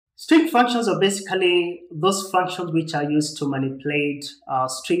String functions are basically those functions which are used to manipulate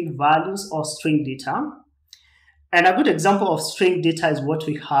string values or string data. And a good example of string data is what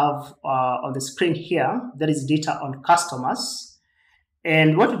we have on the screen here. That is data on customers.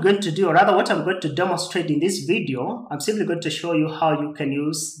 And what we're going to do, or rather what I'm going to demonstrate in this video, I'm simply going to show you how you can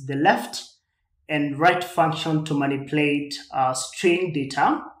use the left and right function to manipulate string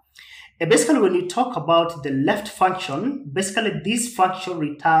data. And basically, when you talk about the left function, basically this function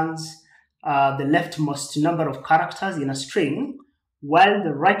returns the leftmost number of characters in a string, while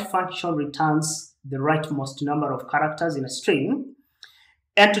the right function returns the rightmost number of characters in a string.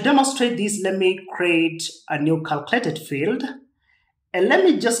 And to demonstrate this, let me create a new calculated field. And let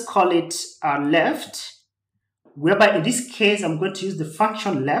me just call it left, whereby in this case, I'm going to use the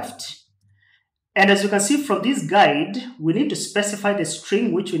function left. And as you can see from this guide, we need to specify the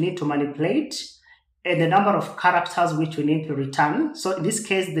string which we need to manipulate and the number of characters which we need to return. So in this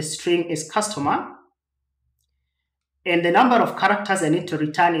case, the string is customer. And the number of characters I need to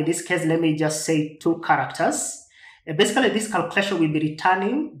return, in this case, let me just say 2 characters. And basically, this calculation will be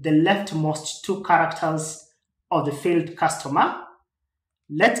returning the leftmost 2 characters of the field customer.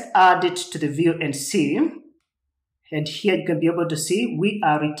 Let's add it to the view and see. And here you can be able to see we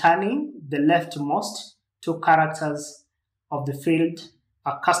are returning the leftmost 2 characters of the field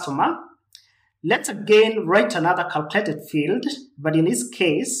customer. Let's again write another calculated field, but in this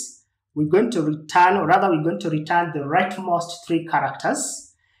case, we're going to return, or rather we're going to return the rightmost 3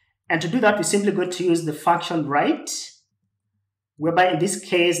 characters. And to do that, we're simply going to use the function right, whereby in this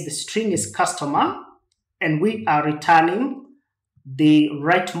case, the string is customer, and we are returning the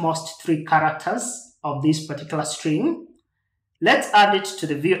rightmost 3 characters of this particular string. Let's add it to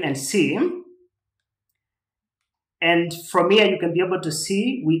the view and see. And from here, you can be able to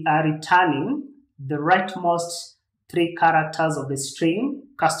see we are returning the rightmost 3 characters of the string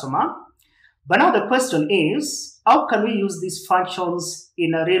customer. But now the question is, how can we use these functions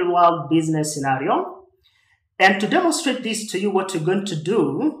in a real-world business scenario? And to demonstrate this to you, what we're going to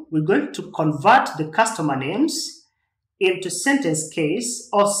do, we're going to convert the customer names into sentence case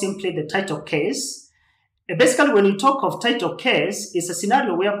or simply the title case. Basically, when you talk of title case, it's a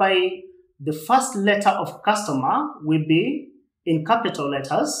scenario whereby the first letter of customer will be in capital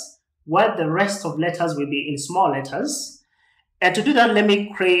letters, while the rest of letters will be in small letters. And to do that, let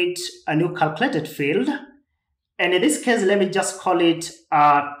me create a new calculated field. And in this case, let me just call it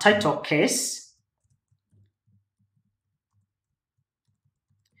title case.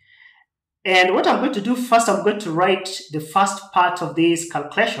 And what I'm going to do first, I'm going to write the first part of this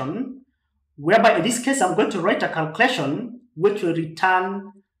calculation, whereby in this case, I'm going to write a calculation which will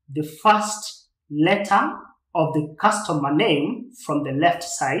return the first letter of the customer name from the left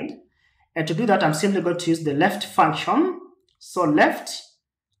side. And to do that, I'm simply going to use the left function. So left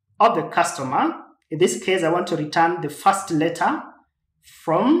of the customer, in this case, I want to return the first letter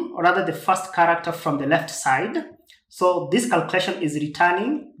from, or rather the first character from the left side. So this calculation is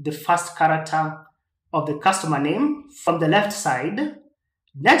returning the first character of the customer name from the left side.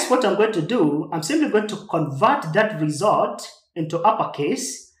 Next, what I'm going to do, I'm simply going to convert that result into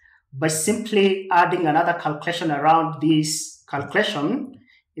uppercase by simply adding another calculation around this calculation.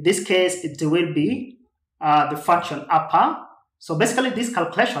 In this case, it will be the function upper. So basically, this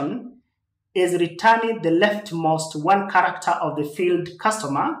calculation is returning the leftmost 1 character of the field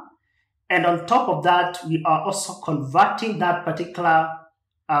customer. And on top of that, we are also converting that particular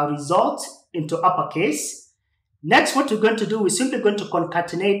result into uppercase. Next, what we're going to do is simply going to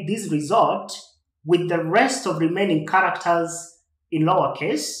concatenate this result with the rest of remaining characters in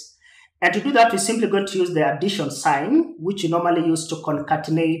lowercase. And to do that, we're simply going to use the addition sign, which you normally use to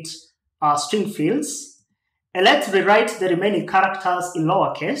concatenate string fields. And let's rewrite the remaining characters in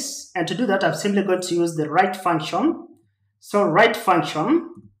lowercase. And to do that, I'm simply going to use the right function. So right function,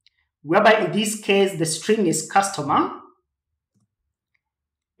 whereby in this case, the string is customer.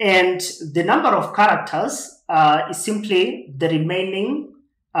 And the number of characters is simply the remaining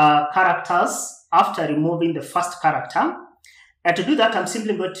characters after removing the first character. And to do that, I'm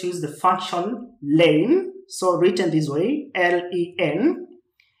simply going to use the function len, so written this way, len.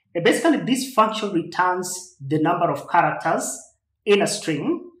 And basically, this function returns the number of characters in a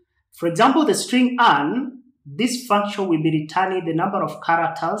string. For example, the string Anne, this function will be returning the number of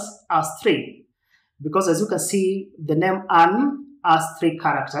characters as 3. Because as you can see, the name Anne has 3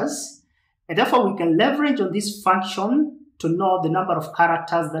 characters. And therefore, we can leverage on this function to know the number of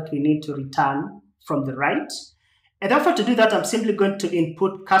characters that we need to return from the right. And therefore, to do that, I'm simply going to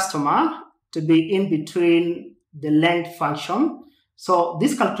input customer to be in between the length function. So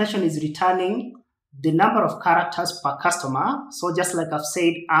this calculation is returning the number of characters per customer. So just like I've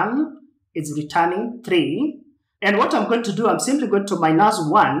said, Anne is returning 3. And what I'm going to do, I'm simply going to minus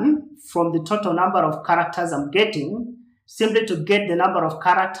 1 from the total number of characters I'm getting, simply to get the number of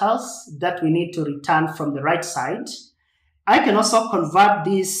characters that we need to return from the right side. I can also convert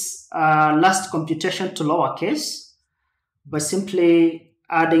this last computation to lowercase by simply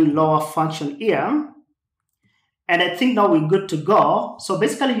adding lower function here. And I think now we're good to go. So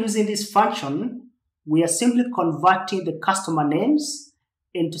basically using this function, we are simply converting the customer names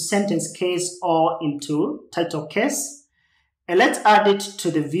into sentence case or into title case. And let's add it to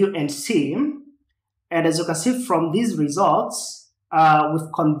the view and see. And as you can see from these results,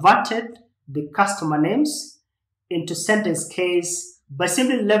 we've converted the customer names into sentence case by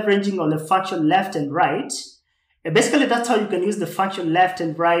simply leveraging on the function left and right. And basically, that's how you can use the function left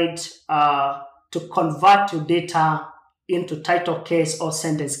and right to convert your data into title case or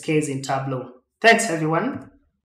sentence case in Tableau. Thanks, everyone.